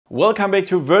Welcome back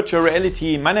to virtual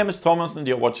reality. My name is Thomas and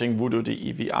you're watching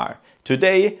VoodooDE VR.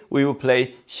 Today we will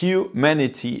play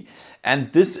Humanity,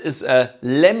 and this is a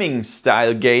Lemming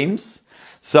style games.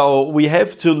 So we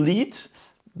have to lead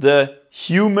the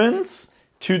humans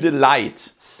to the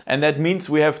light, and that means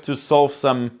we have to solve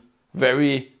some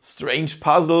very strange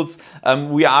puzzles.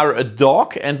 We are a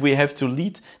dog and we have to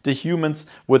lead the humans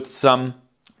with some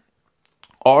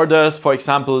orders, for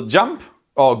example, jump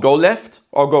or go left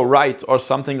or go right or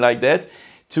something like that,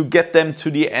 to get them to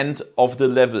the end of the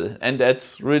level. And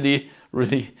that's really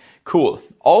cool.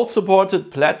 All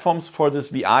supported platforms for this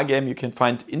VR game you can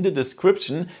find in the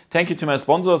description. Thank you to my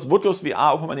sponsors, VoodooDE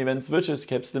VR, Open Events, Virtual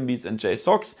Escape, SteamVR and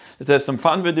JSOX. Let's have some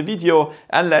fun with the video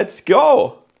and let's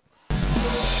go!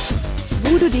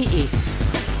 VoodooDE.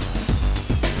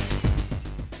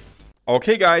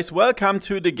 Okay guys, welcome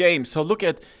to the game. So look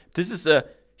at, this is a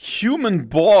human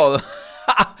ball.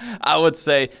 I would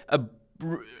say a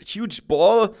huge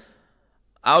ball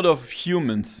out of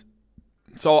humans.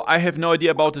 So I have no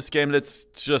idea about this game. Let's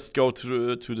just go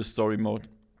to the story mode.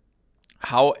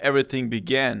 How everything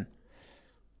began.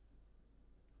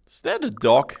 Is that a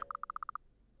dog?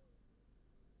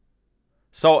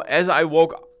 So as I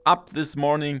woke up this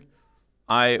morning,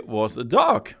 I was a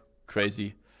dog.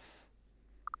 Crazy.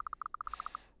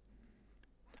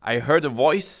 I heard a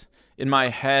voice in my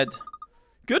head.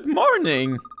 Good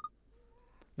morning.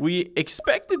 We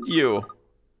expected you.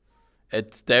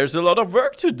 There's a lot of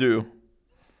work to do.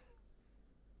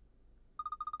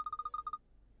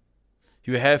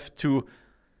 You have to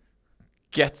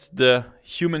get the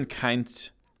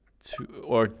humankind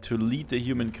to lead the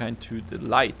humankind to the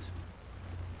light.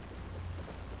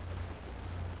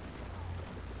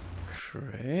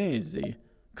 Crazy.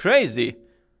 Crazy.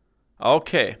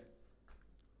 Okay.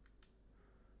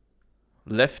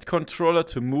 Left controller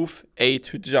to move, A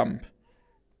to jump.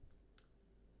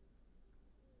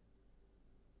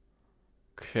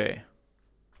 Okay.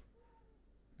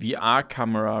 VR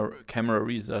camera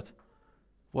reset.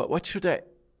 What should I?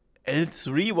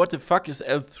 L3? What the fuck is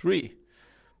L3?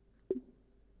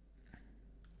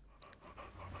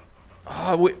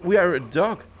 Oh, we are a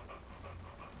dog.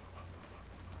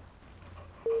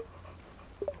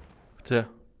 What the?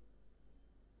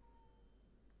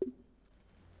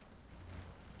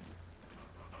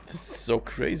 This is so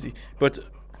crazy. But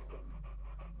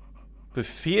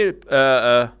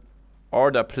Befehl,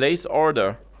 order, place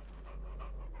order.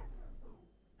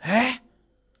 Huh?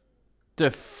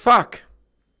 The fuck?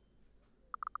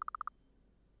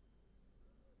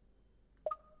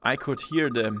 I could hear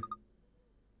them.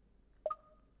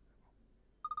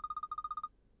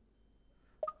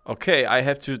 Okay, I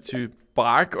have to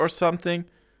bark or something.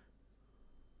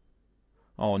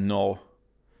 Oh no.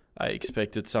 I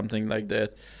expected something like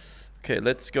that. Okay,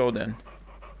 let's go then.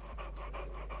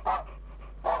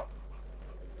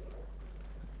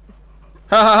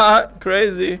 Haha,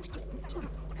 crazy.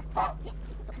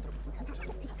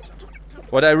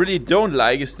 What I really don't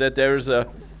like is that there is a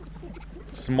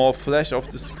small flash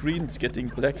of the screen. It's getting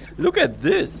black. Look at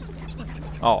this.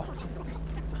 Oh.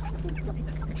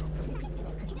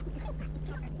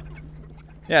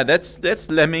 Yeah, that's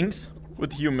Lemmings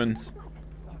with humans.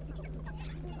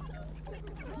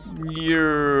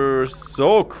 You're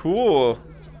so cool.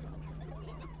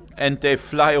 And they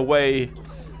fly away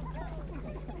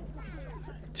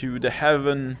to the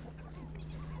heaven.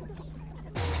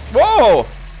 Whoa!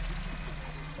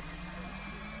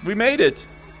 We made it.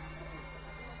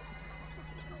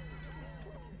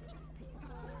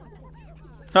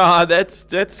 Ah,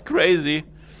 that's crazy.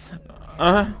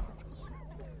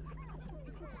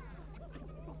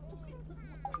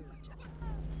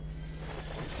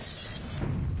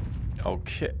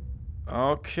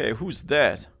 Okay, who's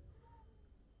that?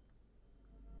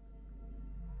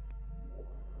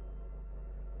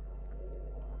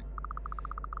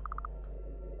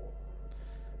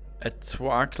 A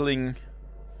twinkling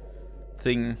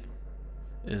thing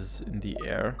is in the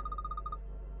air.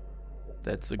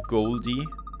 That's a Goldie.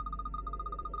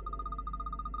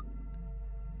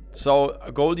 So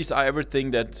Goldies are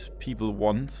everything that people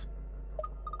want.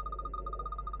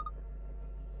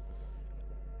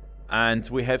 And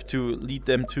we have to lead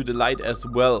them to the light as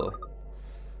well.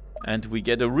 And we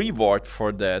get a reward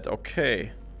for that.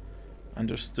 Okay.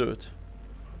 Understood.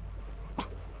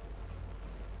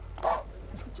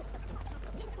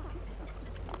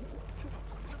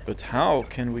 But how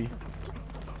can we?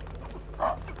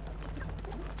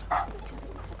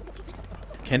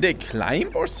 Can they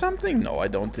climb or something? No, I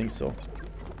don't think so.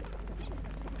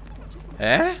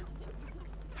 Eh?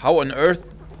 How on earth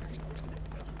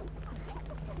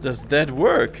does that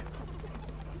work?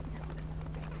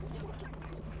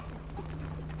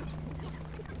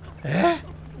 Eh?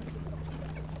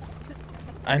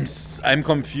 I'm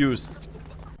confused.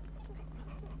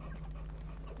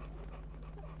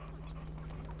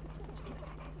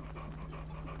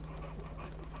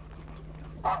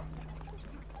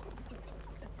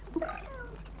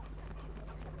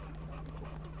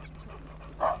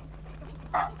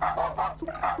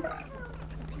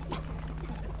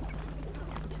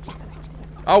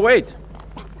 Oh, wait.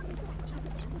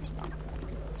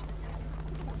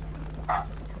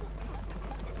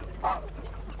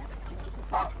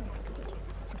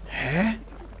 Huh?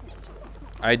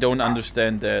 I don't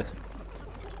understand that.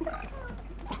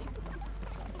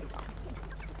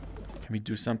 Can we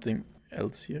do something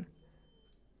else here?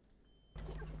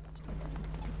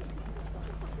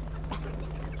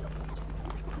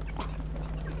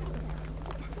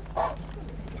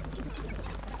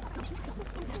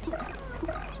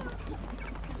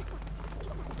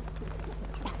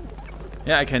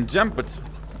 Yeah, I can jump, but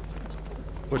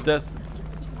what does...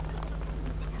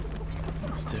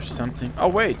 Is there something? Oh,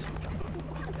 wait.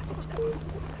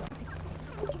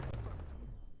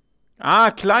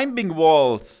 Ah, climbing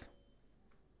walls.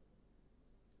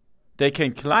 They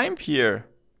can climb here.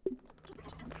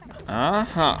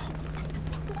 Aha.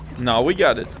 Now we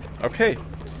got it. Okay.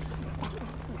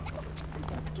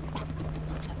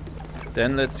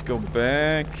 Then let's go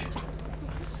back.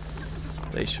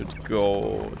 They should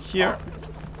go here.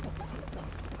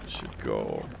 Should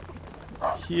go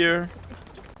here.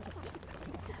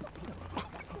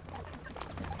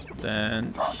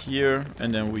 Then here,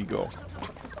 and then we go.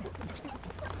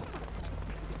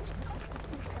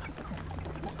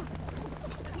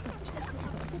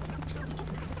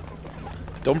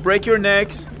 Don't break your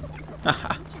necks.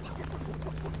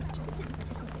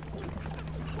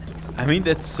 I mean,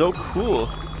 that's so cool.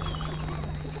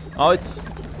 Oh, it's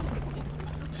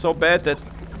so bad that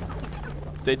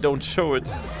they don't show it.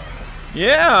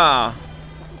 Yeah!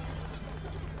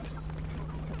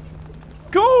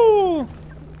 Go!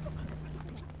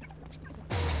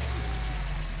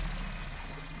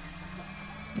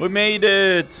 We made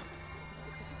it!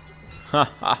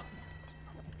 Haha.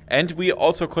 And we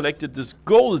also collected this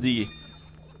Goldie.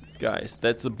 Guys,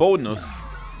 that's a bonus.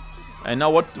 And now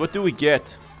what do we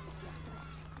get?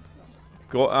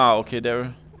 Go, ah, okay,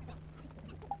 there.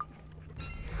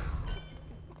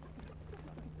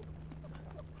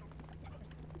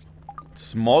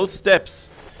 Small steps.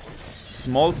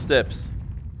 Small steps.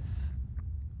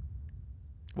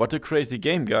 What a crazy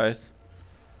game, guys.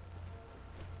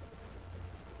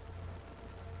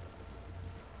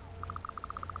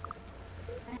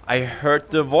 I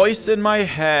heard the voice in my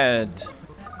head.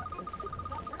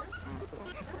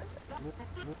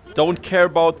 Don't care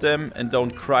about them and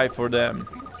don't cry for them.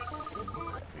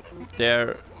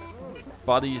 Their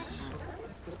bodies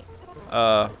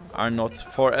are not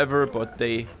forever, but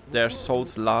their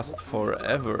souls last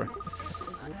forever.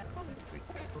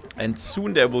 And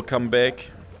soon they will come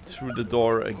back through the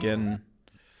door again.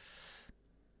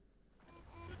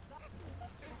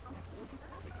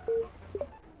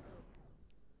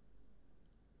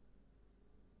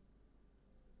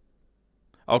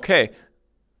 Okay.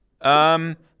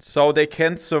 So they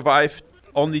can survive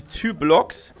only 2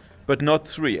 blocks, but not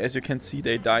 3. As you can see,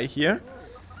 they die here.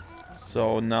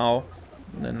 So now,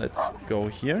 then let's go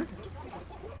here.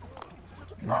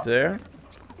 There.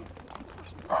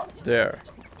 There.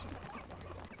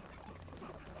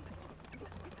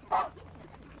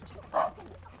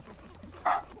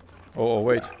 Oh,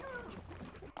 wait.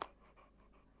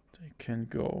 They can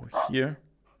go here.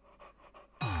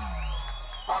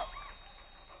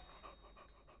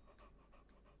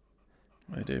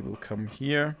 They will come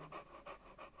here.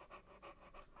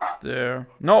 There.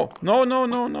 No, no, no,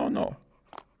 no, no, no.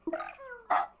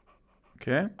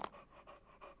 Okay.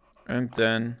 And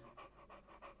then...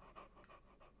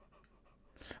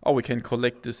 Oh, we can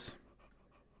collect this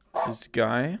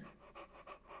guy.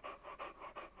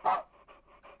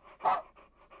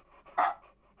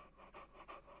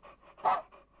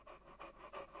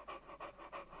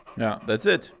 Yeah, that's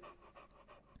it.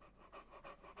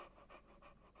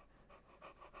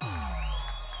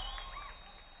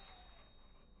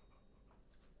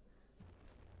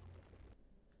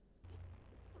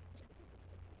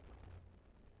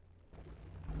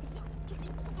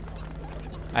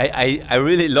 I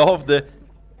really love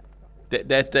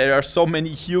that there are so many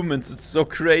humans. It's so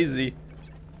crazy.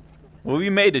 Well, we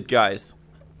made it, guys.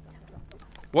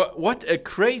 What a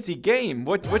crazy game.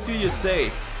 What do you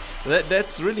say?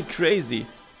 That's really crazy.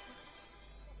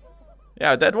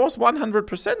 Yeah, that was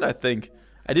 100%, I think.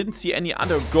 I didn't see any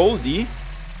other Goldie.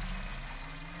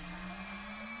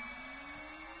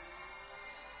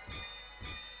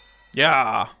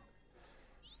 Yeah.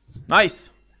 Nice.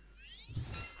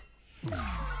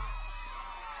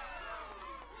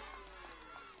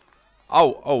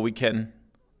 Oh, we can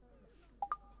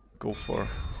go for...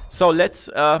 So let's,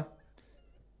 can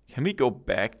we go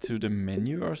back to the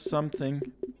menu or something?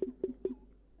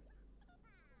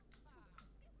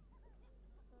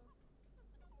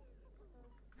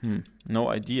 No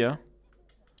idea.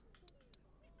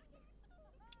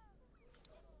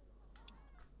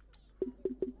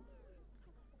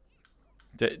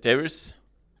 There is...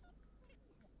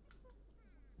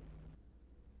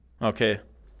 Okay,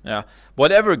 yeah.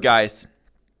 Whatever, guys.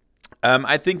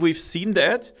 I think we've seen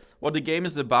that, what the game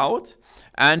is about.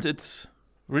 And it's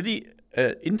really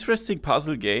an interesting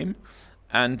puzzle game.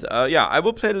 And yeah, I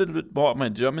will play a little bit more on my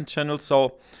German channel.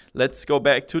 So let's go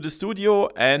back to the studio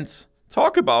and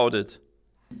talk about it.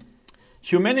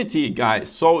 Humanity,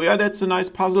 guys. So yeah, that's a nice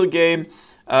puzzle game.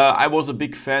 I was a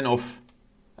big fan of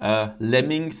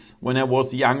Lemmings when I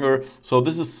was younger. So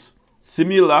this is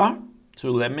similar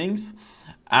to Lemmings,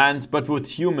 but with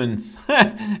humans.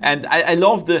 And I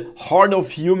love the horde of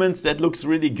humans. That looks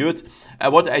really good.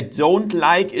 What I don't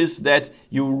like is that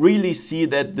you really see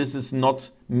that this is not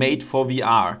made for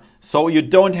VR. So you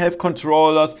don't have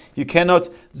controllers. You cannot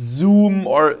zoom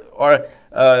or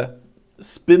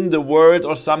spin the world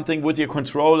or something with your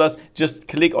controllers. Just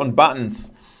click on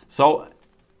buttons. So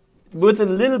with a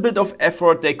little bit of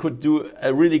effort, they could do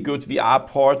a really good VR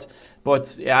port.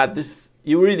 But yeah, this,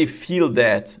 you really feel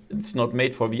that it's not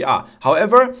made for VR.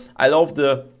 However, I love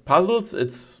the puzzles.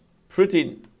 It's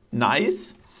pretty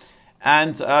nice.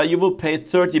 And you will pay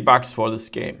 30 bucks for this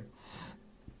game.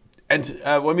 And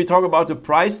when we talk about the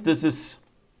price, this is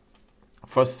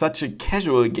for such a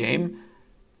casual game.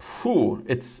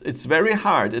 It's very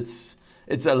hard. It's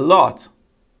a lot.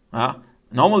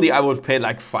 Normally I would pay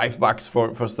like 5 bucks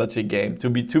for such a game, to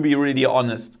be really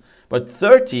honest. But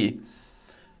 30,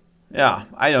 yeah,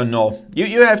 I don't know.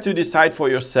 You have to decide for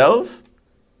yourself,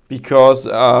 because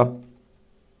I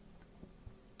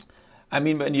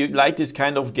mean, when you like this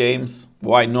kind of games,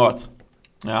 why not?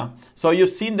 Yeah. So you've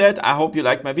seen that. I hope you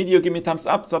liked my video. Give me a thumbs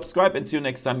up, subscribe, and see you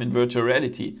next time in virtual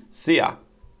reality. See ya.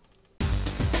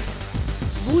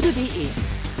 VoodooDE